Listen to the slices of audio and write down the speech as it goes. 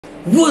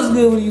What's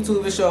good with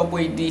YouTube? It's your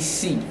boy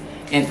DC,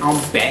 and I'm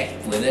back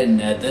with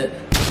another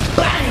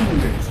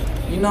banger.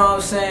 You know what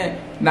I'm saying?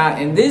 Now,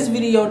 in this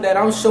video that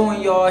I'm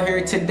showing y'all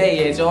here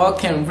today, as y'all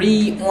can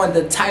read on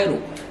the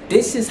title,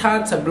 this is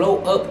how to blow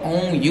up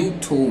on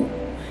YouTube.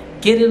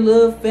 Get a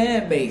little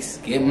fan base,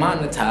 get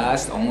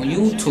monetized on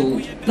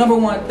YouTube. Number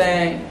one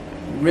thing,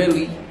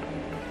 really,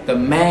 the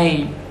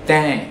main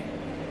thing.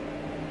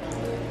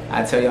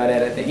 I'll tell y'all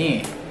that at the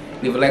end.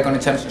 Leave a like on the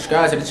channel,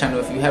 subscribe to the channel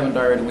if you haven't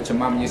already, with your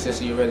mama, your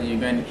sister, your brother, your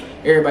granny.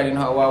 Everybody in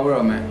the whole wide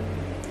world, man.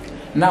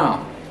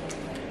 Now,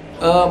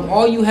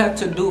 all you have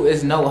to do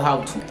is know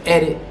how to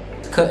edit,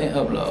 cut, and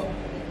upload.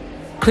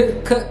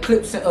 Cut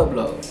clips and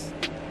upload.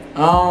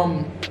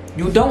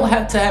 You don't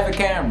have to have a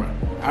camera,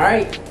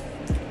 alright?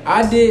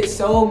 I did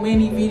so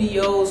many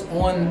videos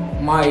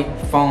on my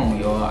phone,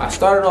 y'all. I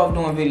started off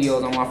doing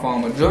videos on my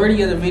phone.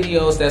 Majority of the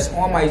videos that's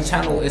on my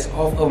channel is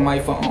off of my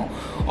phone.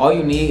 All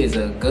you need is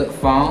a good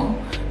phone,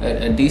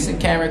 a decent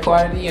camera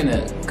quality, and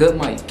a good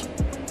mic.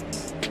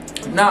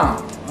 Now,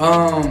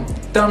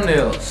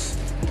 thumbnails.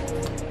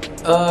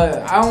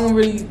 I don't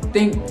really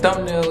think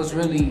thumbnails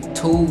really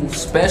too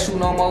special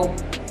no more,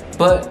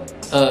 but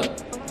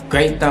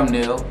great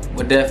thumbnail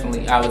would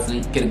definitely,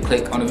 obviously, get a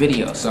click on the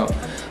video. So,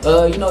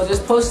 you know,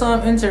 just post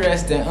something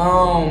interesting.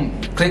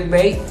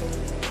 Clickbait.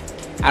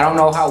 I don't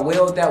know how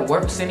well that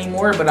works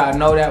anymore, but I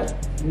know that,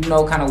 you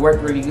know, kind of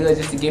work really good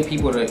just to get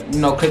people to, you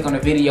know, click on the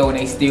video and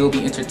they still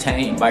be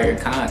entertained by your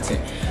content.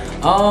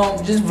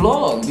 Just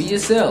vlog, be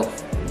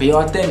yourself, be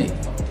authentic.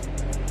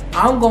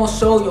 I'm gonna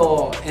show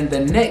y'all in the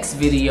next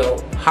video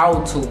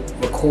how to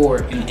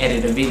record and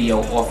edit a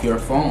video off your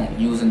phone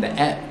using the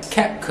app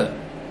CapCut.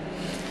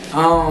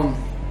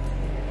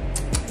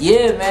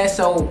 Yeah, man,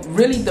 so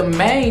really the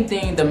main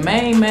thing, the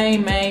main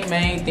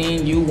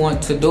thing you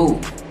want to do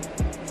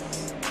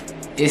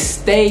is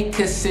stay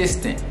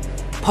consistent.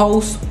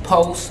 Post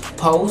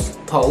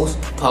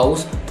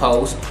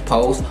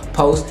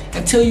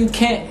until you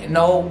can't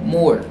no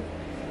more.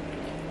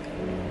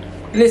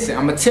 Listen,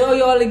 I'm gonna tell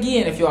y'all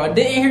again, if y'all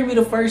didn't hear me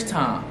the first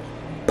time,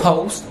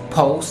 post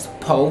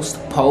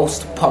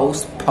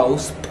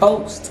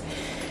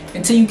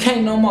until you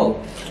can't no more.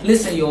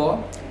 Listen,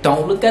 y'all,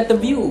 don't look at the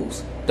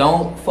views.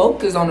 Don't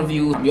focus on the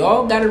views.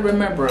 Y'all gotta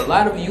remember, a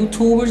lot of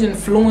YouTubers,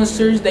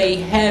 influencers,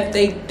 they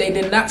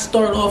did not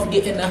start off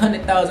getting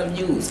 100,000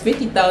 views,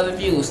 50,000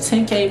 views,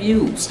 10K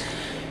views.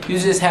 You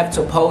just have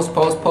to post.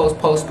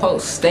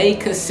 Stay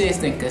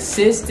consistent.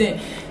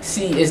 Consistency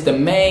is the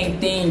main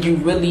thing you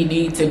really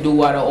need to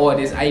do out of all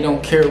this. I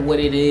don't care what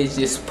it is,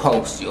 just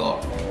post,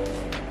 y'all.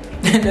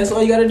 That's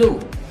all you gotta do.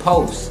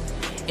 Post.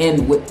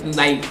 And with,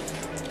 like,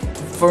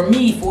 for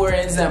me, for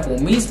example,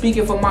 me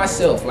speaking for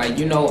myself, like,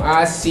 you know,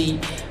 I see,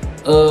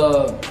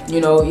 you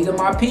know, either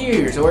my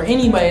peers or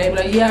anybody, they be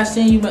like, yeah, I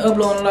seen you been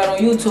uploading a lot on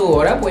YouTube,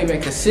 or that boy been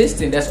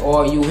consistent. That's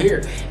all you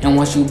hear. And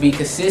once you be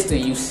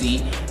consistent, you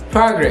see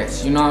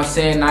progress. You know what I'm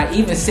saying? I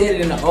even said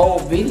it in the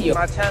old video.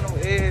 My channel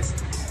is,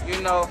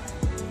 you know,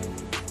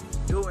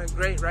 doing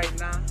great right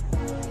now.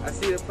 I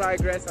see the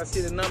progress. I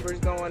see the numbers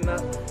going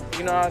up.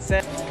 You know what I'm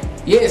saying?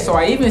 Yeah, so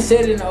I even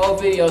said it in the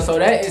old video, so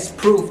that is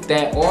proof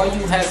that all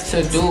you have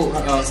to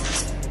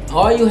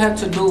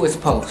do is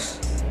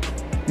post.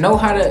 Know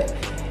how to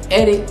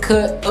edit,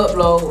 cut,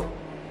 upload,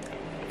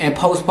 and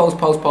post.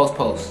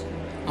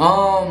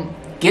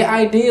 Get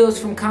ideas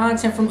from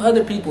content from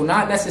other people.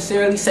 Not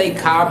necessarily say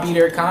copy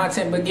their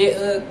content, but get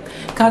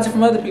content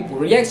from other people.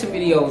 Reaction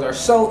videos are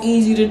so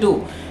easy to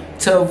do.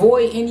 To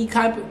avoid any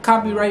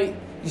copyright,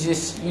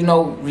 just, you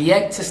know,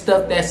 react to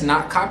stuff that's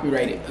not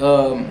copyrighted.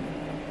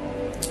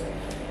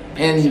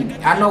 And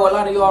I know a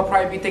lot of y'all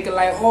probably be thinking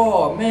like,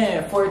 oh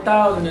man,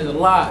 4,000 is a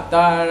lot,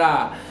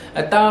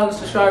 1,000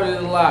 subscribers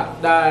is a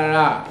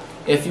lot,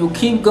 If you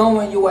keep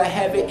going, you will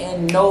have it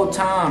in no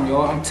time,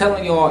 y'all. I'm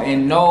telling y'all,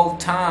 in no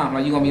time.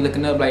 Like, you're gonna be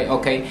looking up like,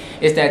 okay,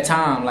 it's that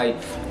time. Like,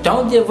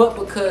 don't give up,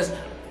 because,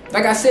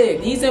 like I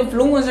said, these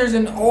influencers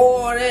and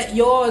all that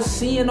y'all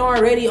seeing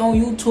already on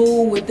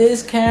YouTube with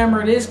this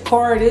camera, this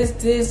car, this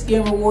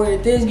getting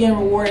rewarded, this getting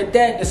rewarded,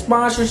 that, the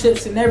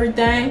sponsorships and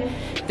everything,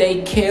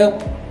 they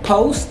kept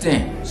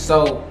posting.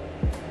 So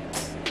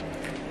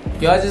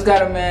y'all just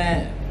gotta,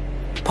 man,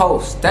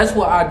 post. That's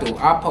what I do.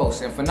 I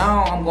post, and for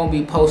now I'm gonna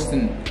be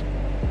posting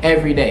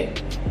every day.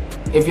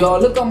 If y'all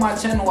look on my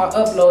channel, I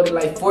uploaded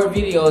like 4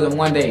 videos in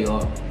one day,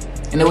 y'all,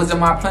 and it was in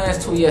my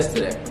plans too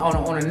yesterday.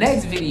 On the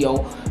next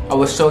video, I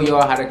will show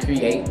y'all how to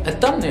create a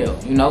thumbnail.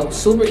 You know,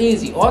 super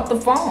easy, off the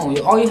phone.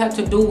 All you have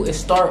to do is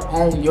start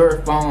on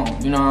your phone.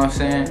 You know what I'm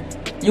saying?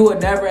 You will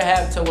never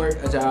have to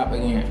work a job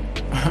again.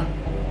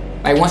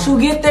 Like, once you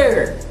get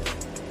there,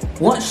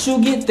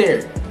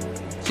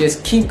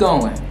 just keep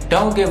going.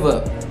 Don't give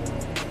up.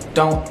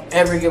 Don't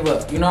ever give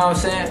up. You know what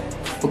I'm saying?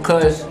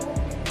 Because,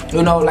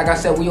 you know, like I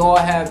said, we all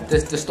have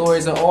the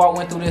stories of, oh, I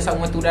went through this, I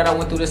went through that, I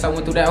went through this, I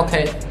went through that.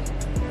 Okay.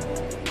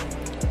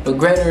 But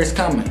greater is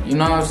coming. You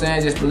know what I'm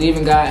saying? Just believe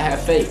in God,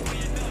 have faith.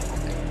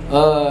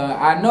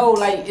 I know,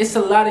 like, it's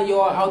a lot of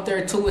y'all out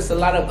there too. It's a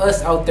lot of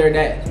us out there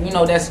that, you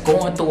know, that's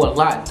going through a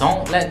lot.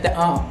 Don't let that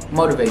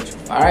motivate you,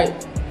 all right?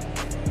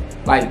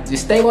 Like,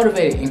 just stay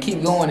motivated and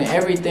keep going, and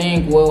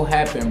everything will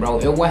happen, bro.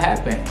 It will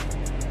happen.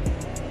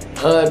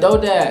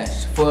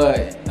 DoorDash, for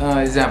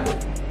example,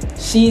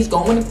 she's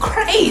going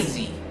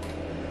crazy.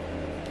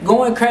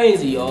 Going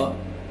crazy, y'all.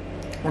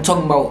 I'm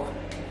talking about,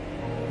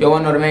 y'all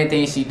wanna know the main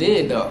thing she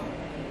did, though?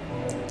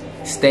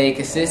 Stay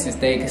consistent,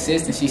 stay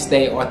consistent. She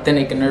stayed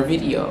authentic in her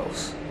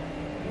videos.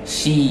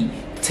 She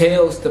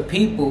tells the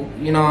people,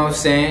 you know what I'm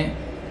saying,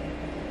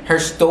 her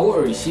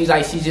story. She's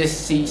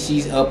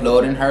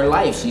uploading her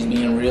life. She's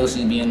being real,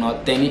 she's being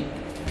authentic.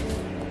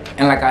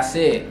 And like I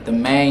said, the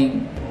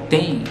main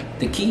thing,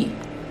 the key,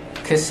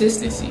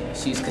 consistency.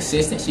 She's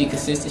consistent, she's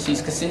consistent,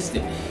 she's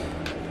consistent.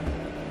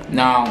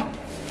 Now,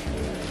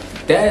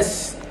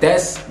 that's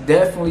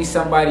definitely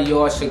somebody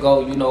y'all should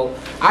go, you know.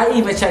 I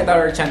even checked out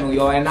her channel,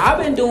 y'all, and I've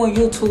been doing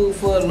YouTube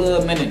for a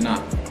little minute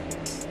now.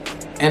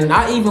 And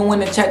I even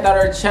went and checked out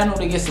her channel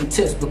to get some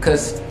tips,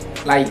 because,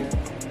 like,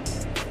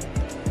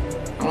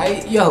 I'm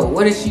like, yo,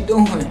 what is she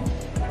doing?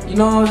 You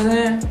know what I'm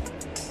saying?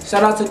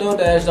 Shout out to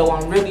DoorDash, though.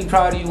 I'm really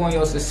proud of you on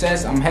your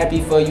success. I'm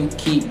happy for you.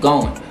 Keep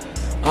going.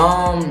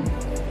 I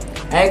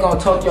ain't gonna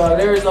talk y'all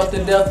lyrics off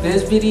to death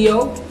this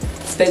video.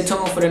 Stay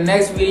tuned for the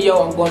next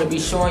video. I'm going to be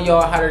showing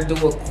y'all how to do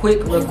a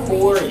quick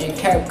record in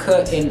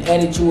CapCut and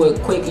edit you a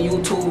quick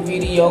YouTube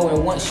video.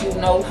 And once you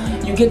know,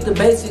 you get the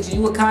basics,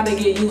 you will kind of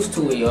get used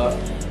to it, y'all.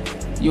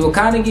 You will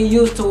kind of get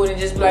used to it and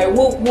just be like,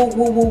 whoop, whoop,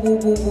 whoop, whoop,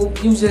 whoop, whoop,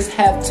 whoop. You just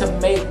have to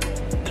make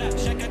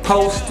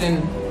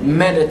posting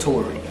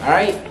mandatory,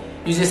 alright?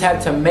 You just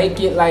have to make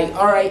it like,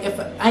 alright, if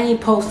I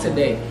ain't post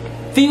today,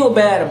 feel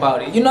bad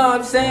about it. You know what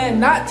I'm saying?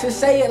 Not to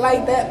say it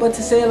like that, but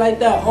to say it like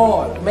that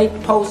hard. Make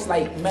posts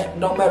like,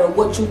 no matter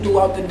what you do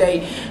out the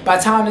day, by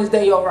the time this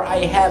day over,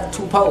 I have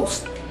to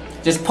post.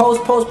 Just post,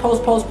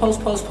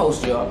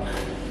 y'all.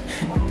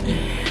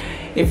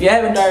 If you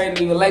haven't already,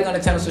 leave a like on the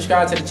channel,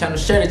 subscribe to the channel,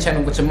 share the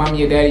channel with your mommy,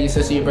 your daddy, your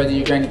sister, your brother,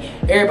 your granny,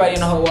 everybody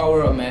in the whole wide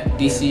world, man.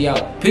 DC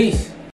out. Peace.